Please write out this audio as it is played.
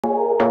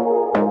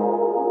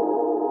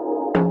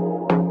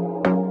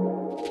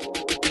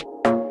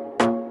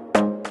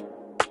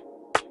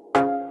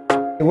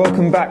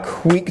Welcome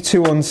back, week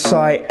 2 on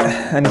site,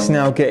 and it's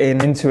now getting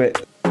into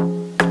it.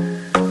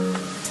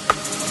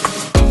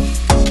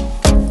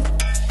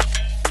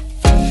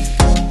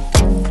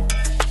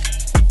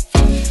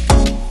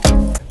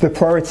 The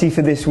priority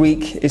for this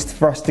week is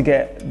for us to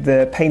get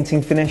the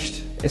painting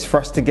finished. It's for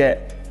us to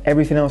get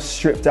everything else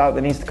stripped out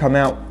that needs to come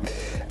out.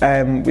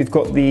 We've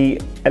got the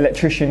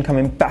electrician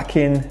coming back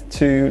in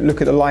to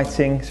look at the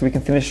lighting so we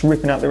can finish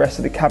ripping out the rest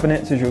of the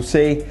cabinets, as you'll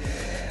see,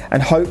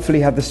 and hopefully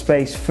have the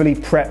space fully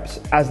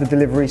prepped as the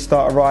deliveries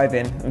start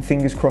arriving, and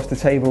fingers crossed the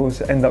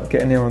tables end up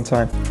getting here on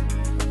time.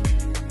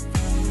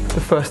 The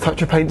first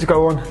touch of paint to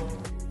go on.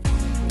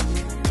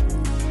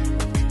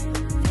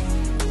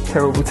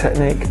 Terrible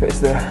technique, but it's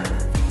there.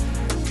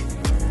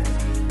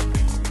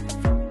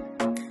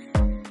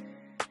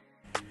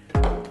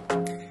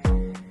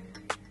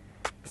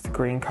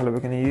 Green colour we're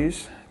going to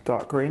use,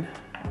 dark green.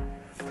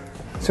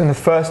 So when the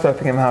first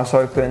Erpingham house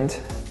opened,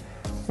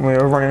 and we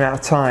were running out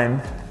of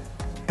time,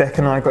 Beck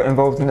and I got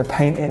involved in the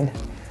painting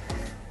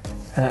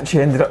and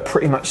actually ended up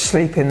pretty much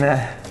sleeping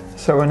there.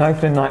 So when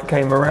opening night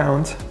came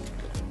around,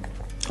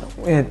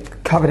 we were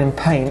covered in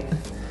paint,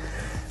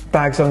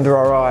 bags under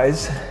our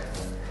eyes,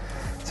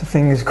 so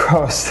fingers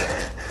crossed,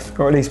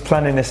 or at least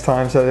planning this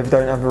time so they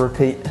don't have a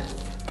repeat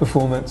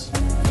performance.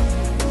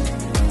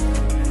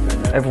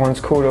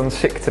 Everyone's called on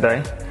sick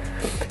today,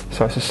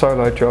 so it's a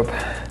solo job.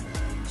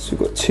 So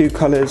we've got 2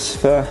 colours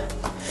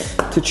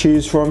to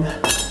choose from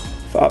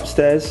for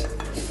upstairs.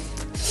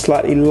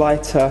 Slightly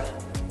lighter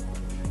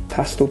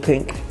pastel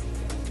pink,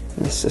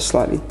 and this is a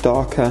slightly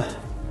darker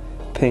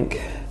pink.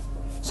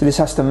 So this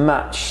has to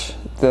match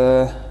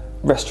the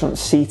restaurant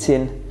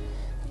seating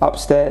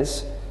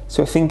upstairs.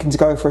 So we're thinking to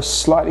go for a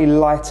slightly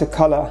lighter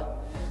colour,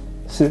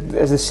 so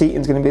as the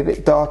seating's going to be a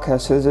bit darker,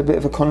 so there's a bit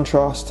of a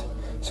contrast.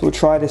 So we'll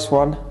try this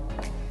one.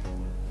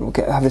 We'll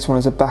have this one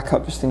as a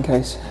backup just in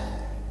case.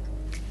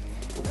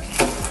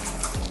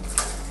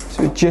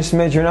 So we're just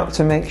measuring up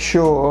to make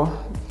sure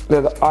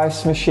that the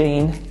ice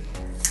machine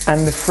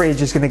and the fridge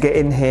is going to get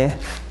in here,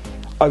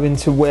 owing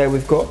to where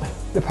we've got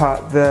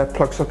the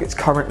plug sockets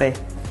currently.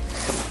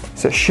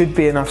 So it should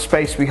be enough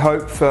space, we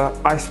hope, for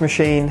ice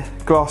machine,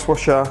 glass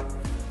washer,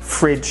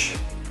 fridge,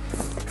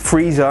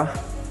 freezer,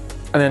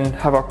 and then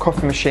have our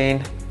coffee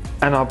machine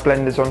and our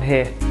blenders on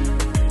here.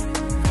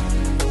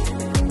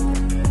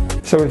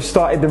 So we've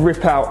started the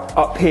rip out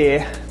up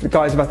here. The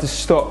guys have had to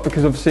stop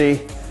because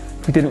obviously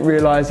we didn't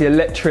realise the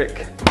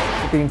electric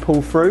was being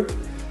pulled through.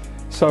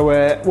 So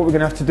what we're going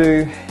to have to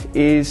do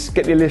is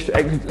get the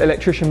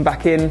electrician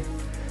back in,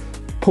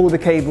 pull the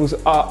cables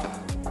up,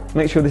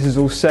 make sure this is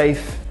all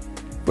safe.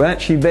 We're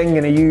actually then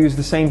going to use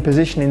the same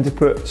positioning to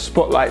put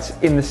spotlights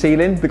in the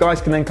ceiling. The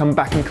guys can then come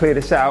back and clear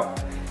this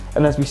out.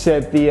 And as we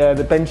said,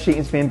 the bench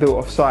seating is being built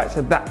off site,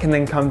 so that can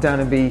then come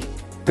down and be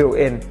built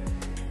in.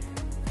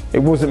 It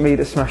wasn't me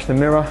that smashed the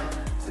mirror,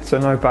 so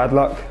no bad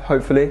luck,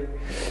 hopefully.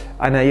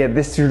 And yeah,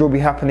 this should all be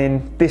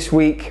happening this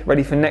week,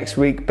 ready for next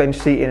week, bench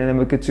seating, and then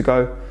we're good to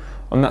go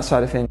on that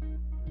side of things.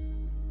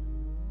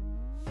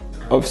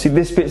 Obviously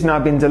this bit's now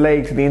been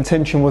delayed, so the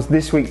intention was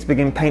this week to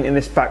begin painting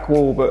this back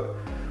wall, but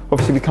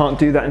obviously we can't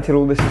do that until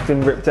all this has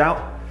been ripped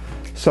out.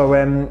 So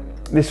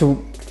this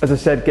will, as I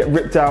said, get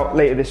ripped out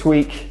later this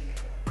week.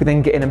 We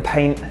then get in and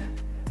paint.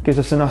 Gives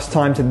us enough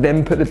time to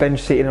then put the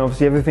bench seat in.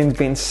 Obviously everything's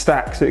being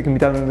stacked so it can be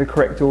done in the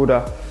correct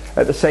order.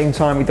 At the same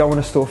time, we don't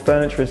want to store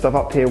furniture and stuff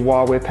up here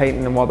while we're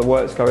painting and while the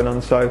work's going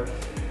on. So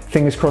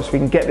fingers crossed we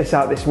can get this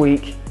out this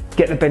week,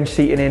 get the bench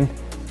seating in,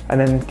 and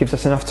then gives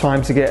us enough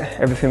time to get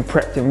everything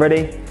prepped and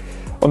ready,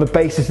 on the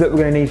basis that we're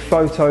going to need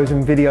photos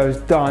and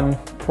videos done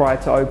prior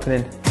to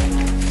opening.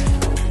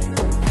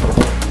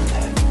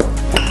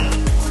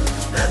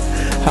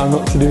 How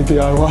not to do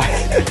DIY.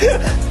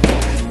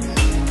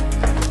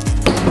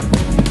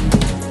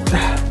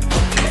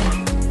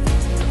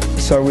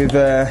 So with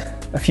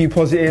a few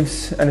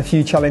positives and a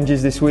few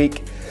challenges this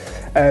week,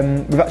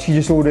 we've actually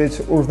just ordered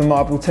all of the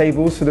marble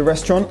tables for the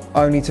restaurant,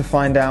 only to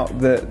find out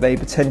that they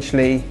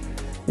potentially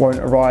won't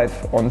arrive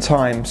on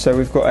time. So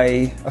we've got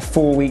a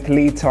 4-week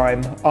lead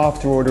time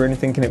after ordering,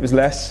 thinking it was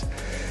less.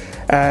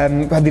 We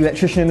had the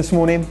electrician in this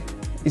morning.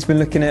 He's been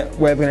looking at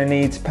where we're going to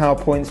need power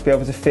points to be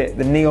able to fit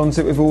the neons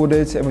that we've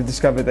ordered, and we've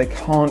discovered they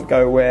can't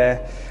go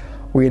where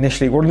we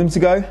initially wanted them to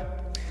go.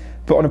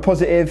 But on a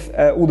positive,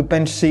 all the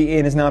bench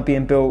seating is now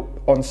being built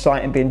on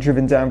site and being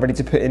driven down, ready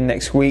to put in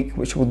next week,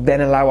 which will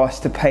then allow us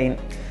to paint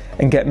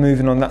and get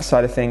moving on that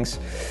side of things.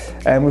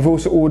 We've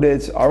also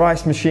ordered our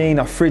ice machine,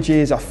 our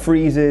fridges, our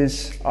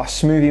freezers, our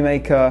smoothie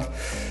maker.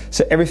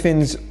 So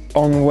everything's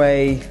on the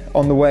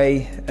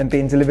way and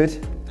being delivered.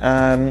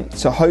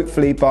 So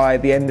hopefully by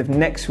the end of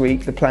next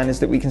week, the plan is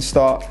that we can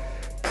start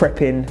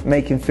prepping,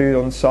 making food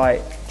on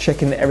site,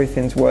 checking that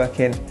everything's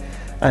working.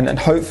 And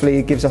hopefully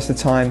it gives us the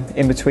time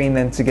in between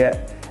then to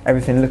get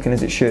everything looking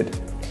as it should.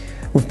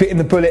 We've bitten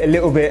the bullet a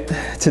little bit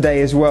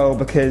today as well,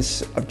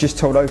 because I've just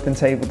told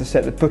OpenTable to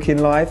set the booking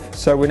live.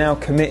 So we're now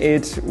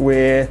committed,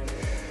 we're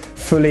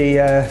fully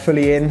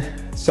in.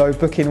 So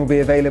booking will be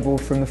available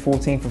from the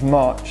 14th of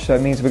March. So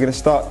it means we're going to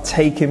start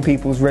taking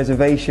people's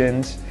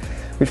reservations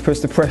which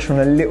puts the pressure on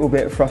a little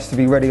bit for us to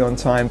be ready on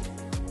time.